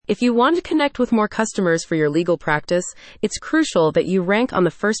If you want to connect with more customers for your legal practice, it's crucial that you rank on the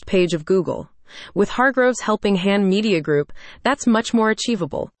first page of Google. With Hargrove's Helping Hand Media Group, that's much more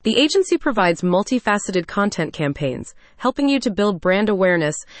achievable. The agency provides multifaceted content campaigns, helping you to build brand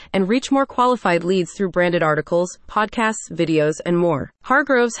awareness and reach more qualified leads through branded articles, podcasts, videos, and more.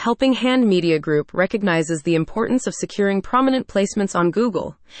 Hargrove's Helping Hand Media Group recognizes the importance of securing prominent placements on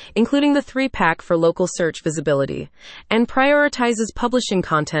Google, including the 3-pack for local search visibility, and prioritizes publishing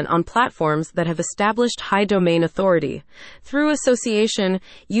content on platforms that have established high domain authority. Through association,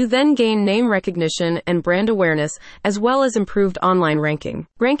 you then gain name recognition and brand awareness, as well as improved online ranking.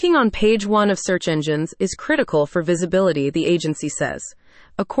 Ranking on page 1 of search engines is critical for visibility, the agency says.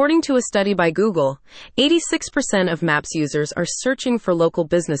 According to a study by Google, 86% of Maps users are searching for local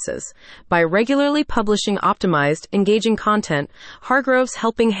businesses. By regularly publishing optimized, engaging content, Hargrove's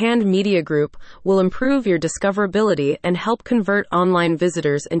Helping Hand Media Group will improve your discoverability and help convert online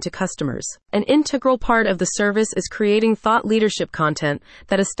visitors into customers. An integral part of the service is creating thought leadership content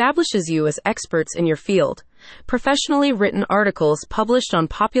that establishes you as experts in your field. Professionally written articles published on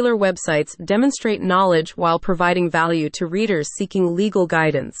popular websites demonstrate knowledge while providing value to readers seeking legal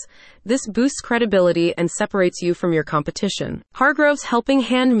guidance. This boosts credibility and separates you from your competition. Hargrove's Helping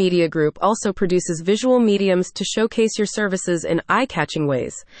Hand Media Group also produces visual mediums to showcase your services in eye-catching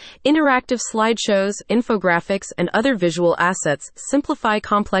ways. Interactive slideshows, infographics, and other visual assets simplify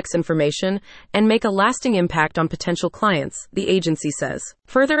complex information and make a lasting impact on potential clients, the agency says.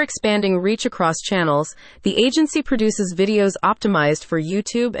 Further expanding reach across channels, the agency produces videos optimized for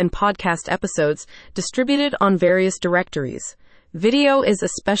YouTube and podcast episodes distributed on various directories. Video is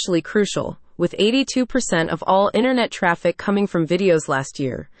especially crucial, with 82% of all internet traffic coming from videos last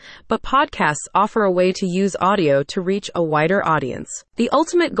year. But podcasts offer a way to use audio to reach a wider audience. The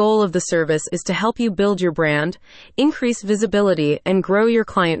ultimate goal of the service is to help you build your brand, increase visibility, and grow your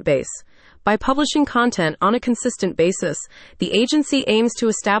client base. By publishing content on a consistent basis, the agency aims to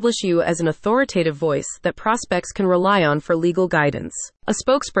establish you as an authoritative voice that prospects can rely on for legal guidance. A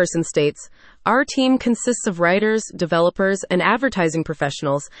spokesperson states, "Our team consists of writers, developers, and advertising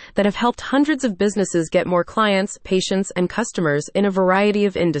professionals that have helped hundreds of businesses get more clients, patients, and customers in a variety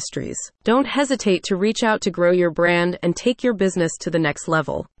of industries. Don't hesitate to reach out to grow your brand and take your business to the next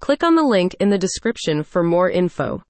level." Click on the link in the description for more info.